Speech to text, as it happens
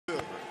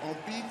on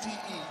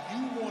BTE,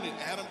 you wanted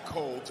Adam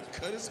Cole to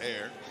cut his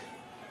hair,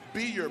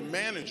 be your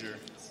manager,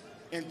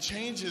 and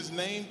change his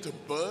name to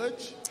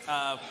Budge?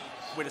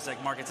 Wait a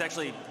sec, Mark. It's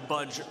actually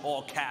Budge,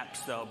 all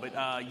caps, though. But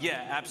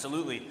yeah,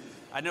 absolutely.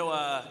 I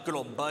know good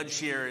old Budge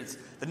here is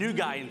the new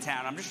guy in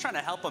town. I'm just trying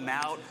to help him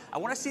out. I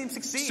want to see him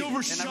succeed.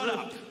 Silver, shut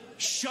up.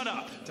 Shut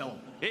up. Tell him.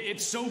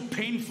 It's so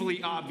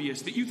painfully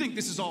obvious that you think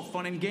this is all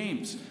fun and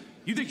games.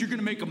 You think you're going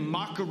to make a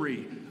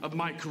mockery of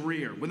my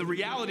career, when the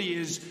reality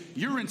is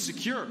you're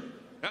insecure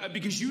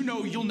because you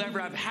know you'll never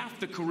have half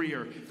the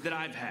career that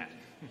I've had.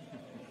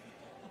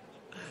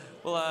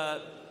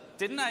 Well,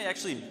 didn't I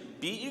actually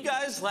beat you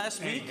guys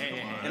last week?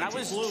 And I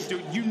was,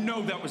 dude, you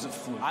know that was a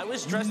fluke. I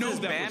was dressed as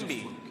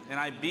Bambi, and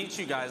I beat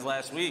you guys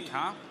last week,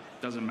 huh?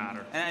 Doesn't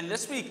matter. And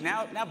this week,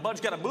 now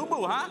Budge got a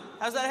boo-boo, huh?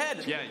 How's that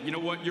head? Yeah, you know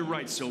what? You're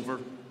right, Silver.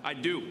 I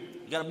do.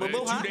 You got a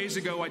boo-boo, huh? 2 days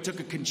ago, I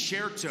took a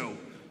concerto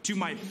to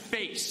my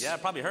face. Yeah,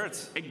 it probably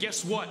hurts. And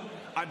guess what?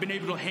 I've been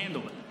able to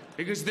handle it.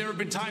 Because there have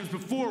been times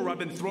before where I've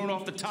been thrown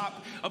off the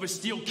top of a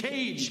steel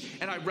cage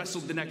and I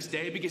wrestled the next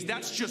day, because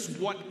that's just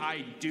what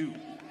I do.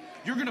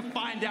 You're gonna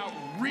find out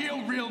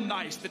real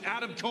nice that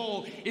Adam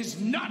Cole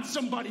is not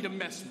somebody to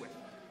mess with.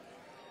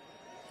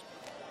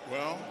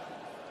 Well,